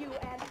years on you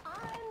and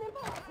I'm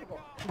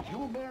impossible.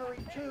 You're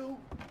married too.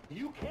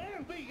 You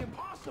can be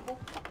impossible.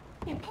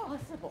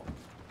 Impossible.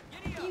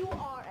 You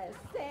are a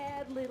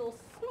sad little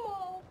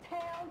small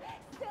town,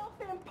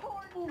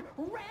 self-important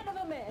rat of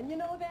a man. You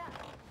know that?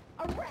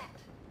 A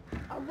rat.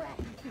 A rat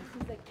who thinks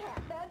he's a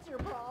cat. That's your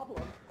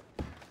problem.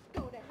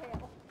 Go to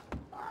hell.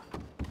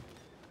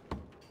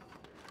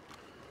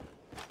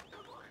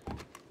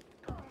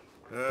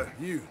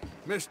 You,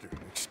 mister,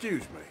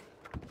 excuse me.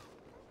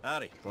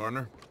 Howdy.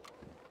 Partner.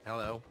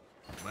 Hello.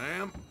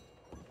 Ma'am.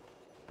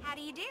 How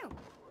do you do?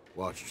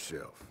 Watch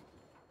yourself.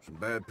 Some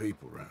bad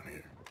people around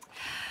here.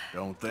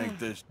 Don't think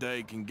this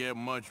day can get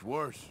much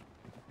worse.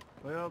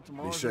 Well, Be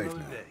tomorrow's safe another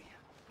now. day.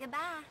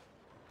 Goodbye.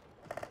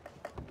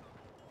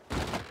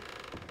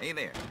 Hey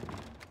there.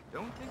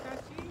 Don't think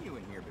I've seen you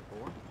in here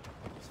before.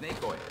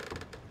 Snake oil.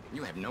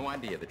 You have no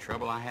idea the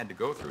trouble I had to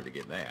go through to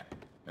get that.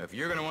 If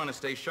you're gonna want to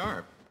stay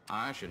sharp,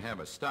 I should have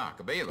a stock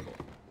available.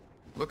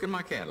 Look in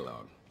my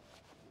catalog.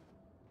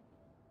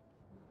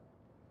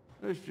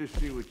 Let's just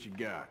see what you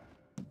got.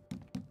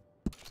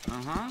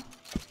 Uh-huh.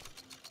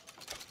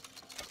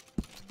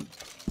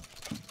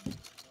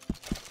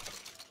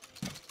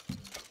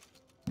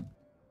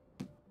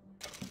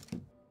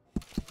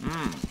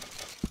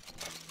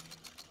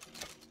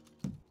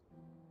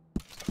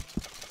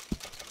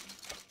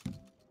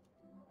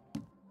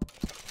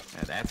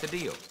 Now that's a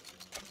deal.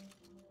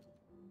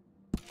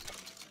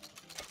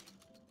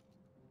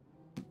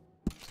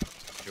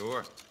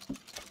 Sure.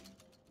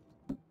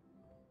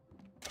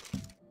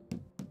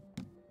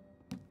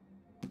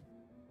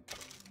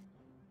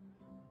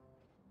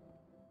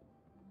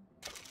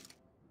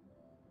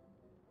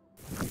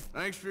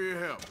 Thanks for your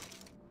help.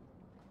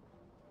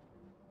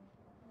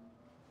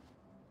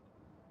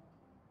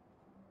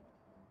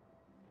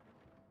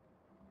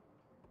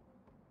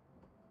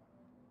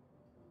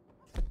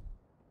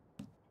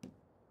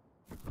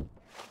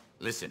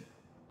 Listen,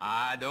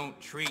 I don't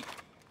treat...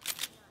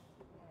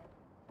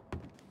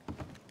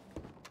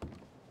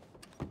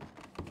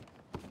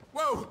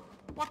 Whoa!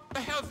 What the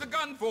hell's the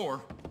gun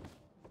for?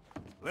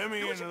 Let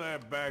me into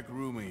that back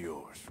room of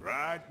yours,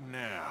 right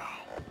now.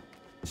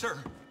 Sir,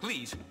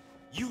 please.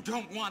 You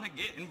don't want to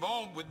get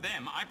involved with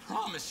them, I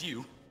promise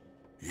you.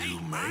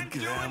 You make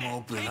them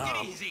open Take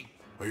up, it easy.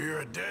 or you're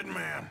a dead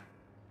man.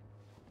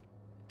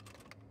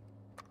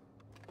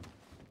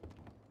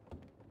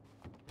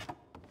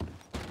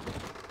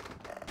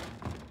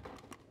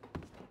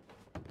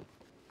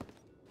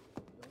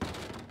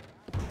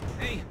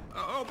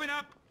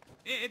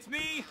 It's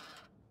me.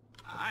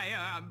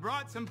 I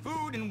brought some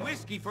food and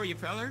whiskey for you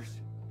fellers.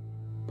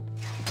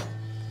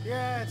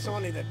 Yeah, it's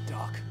only the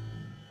doc.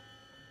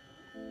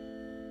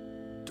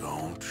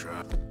 Don't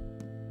try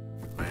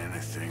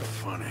anything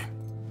funny.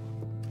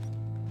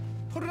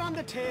 Put it on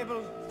the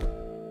table.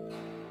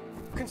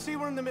 You can see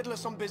we're in the middle of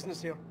some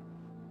business here.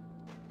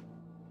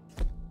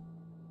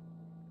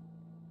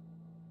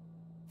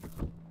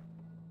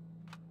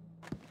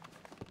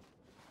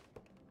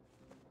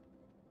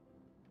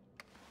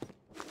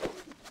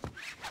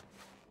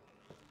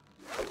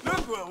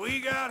 Look what we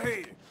got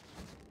here.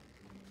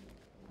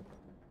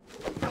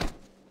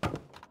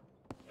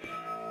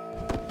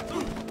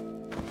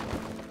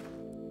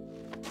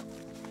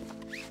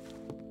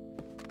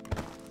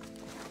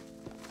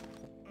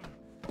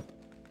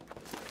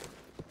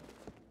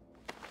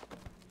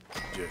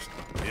 Just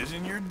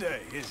isn't your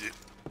day, is it?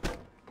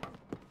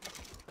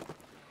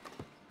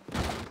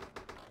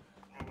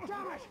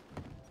 Damn it!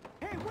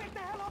 Hey, wake the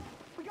hell up!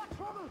 We got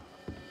trouble!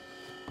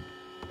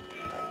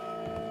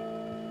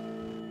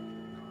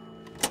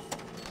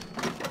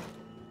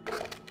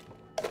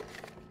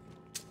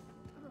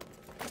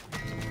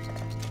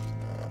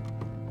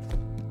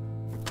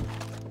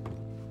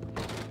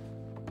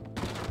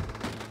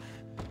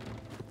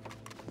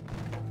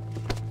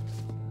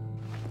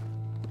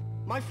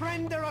 My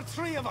friend, there are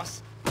 3 of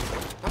us.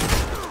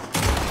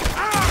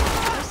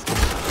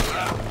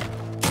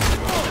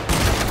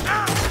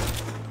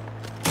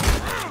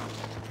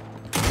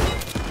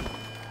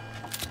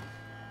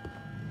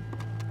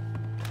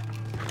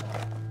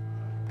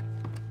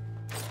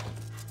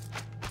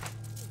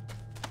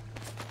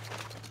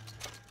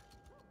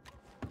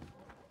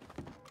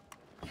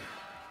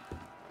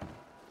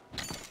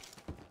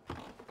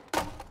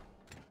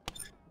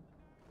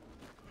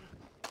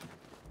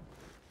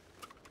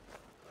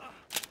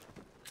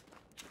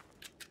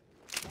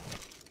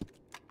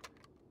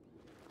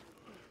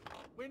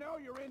 We know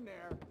you're in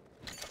there.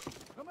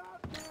 Come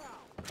out now.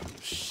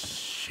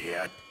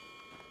 Shit.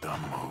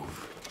 Dumb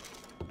move.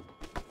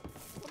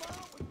 Come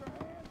out with your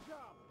hands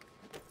up.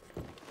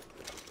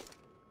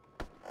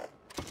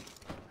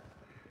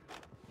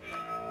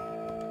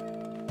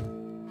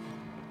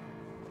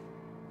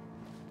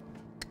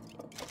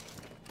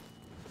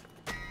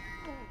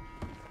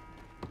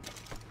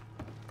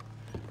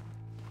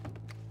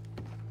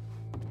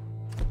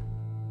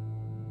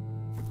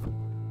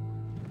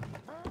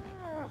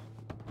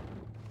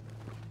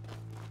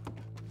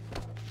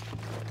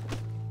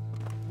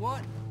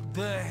 What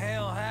the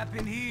hell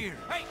happened here?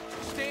 Hey,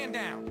 stand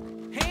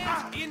down.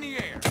 Hands in the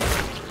air.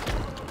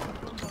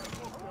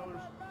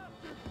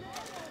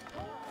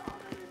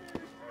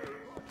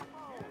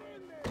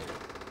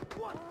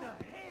 What the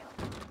hell?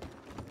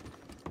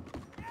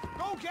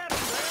 Go get him,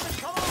 Raymond!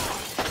 Come on!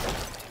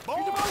 Boy,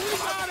 we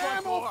got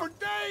ammo for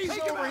days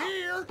Take him over out.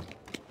 here.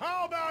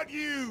 How about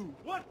you?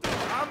 What the?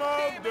 I'm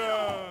all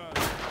done.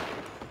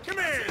 Come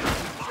here.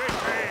 Shake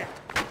hands.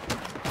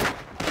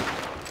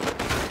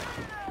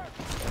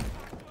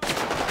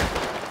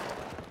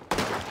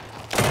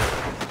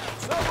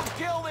 Someone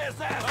kill this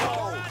asshole!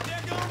 All right,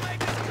 they're gonna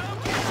make us come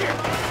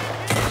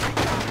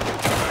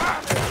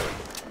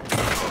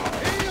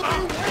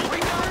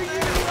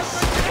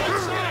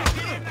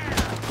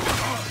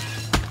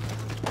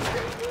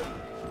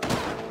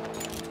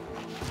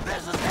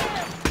This is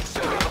him!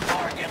 Shoot him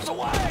before he gets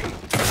away!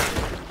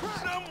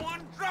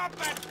 Someone drop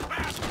that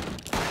bastard!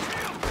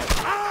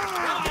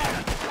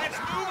 Let's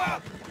move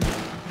up!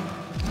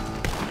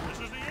 This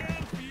is the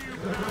end for you,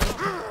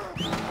 pal.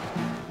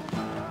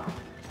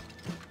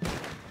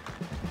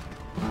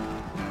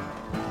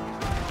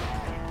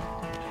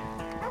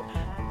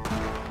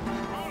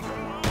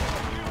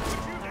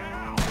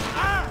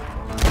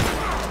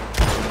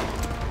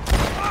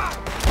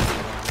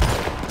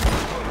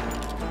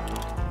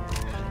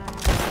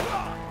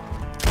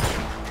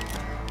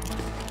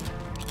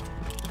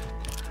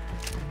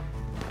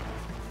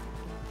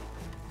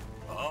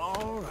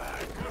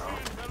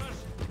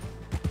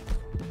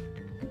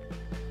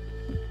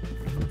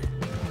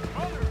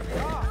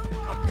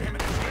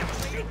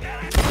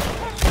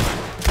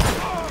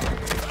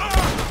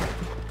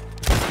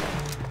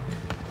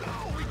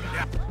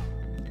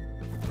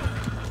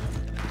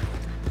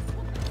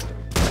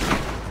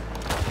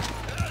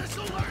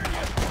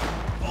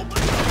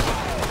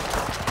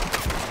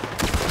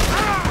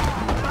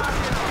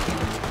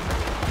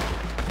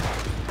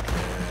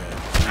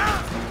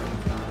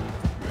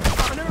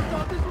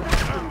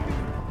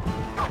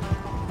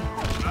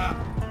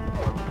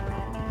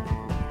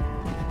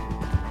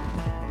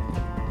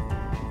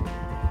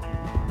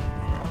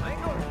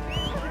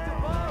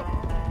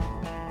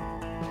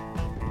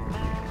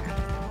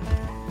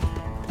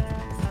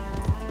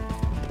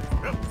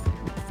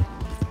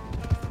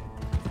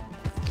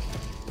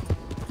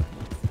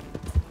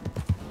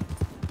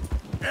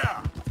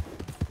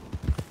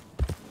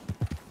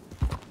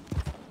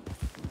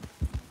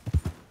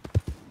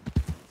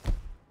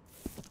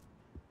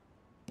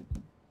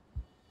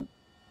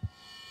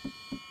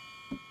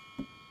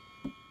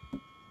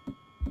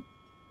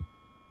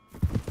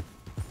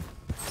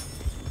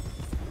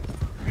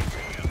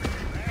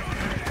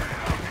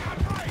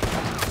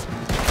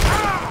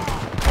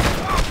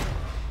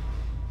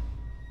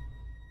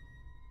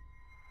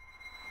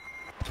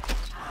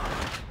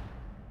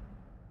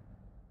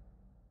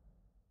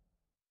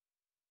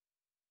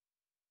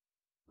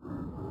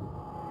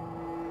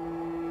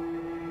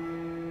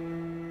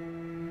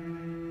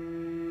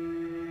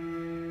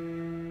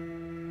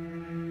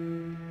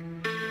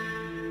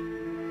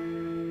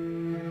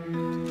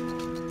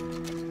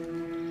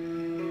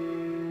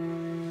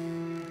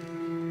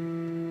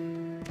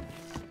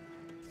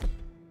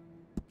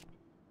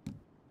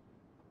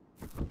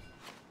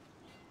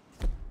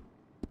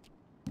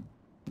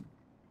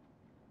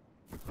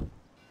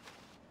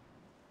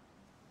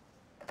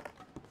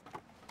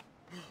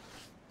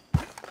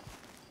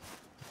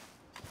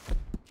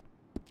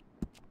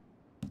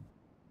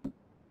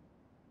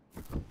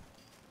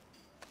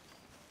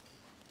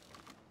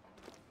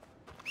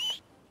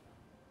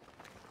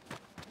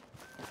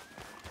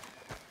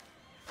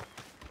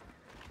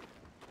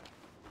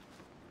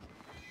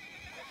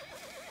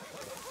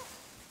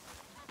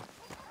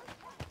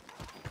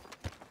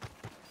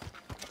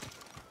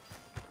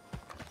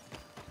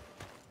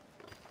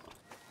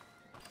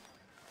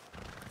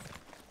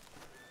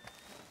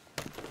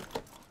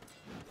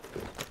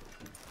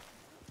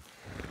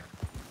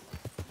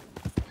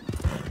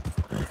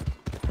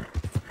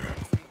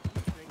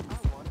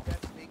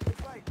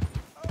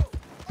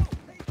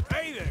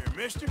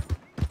 mister.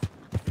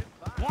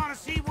 Want to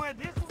see where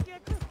this will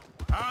get you?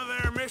 Hi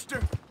there, mister.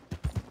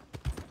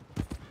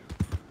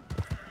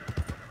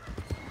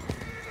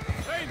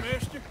 Hey,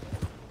 mister.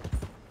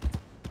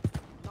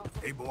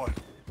 Hey, boy.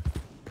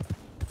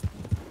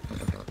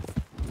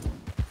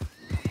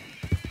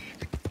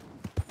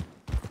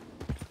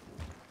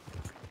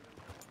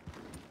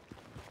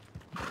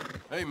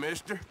 Hey,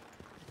 mister.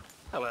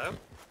 Hello.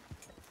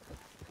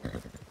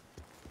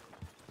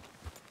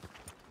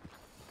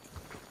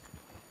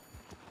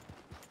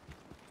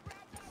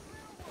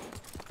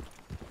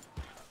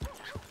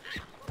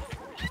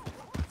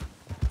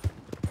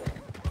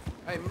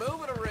 Hey,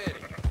 move it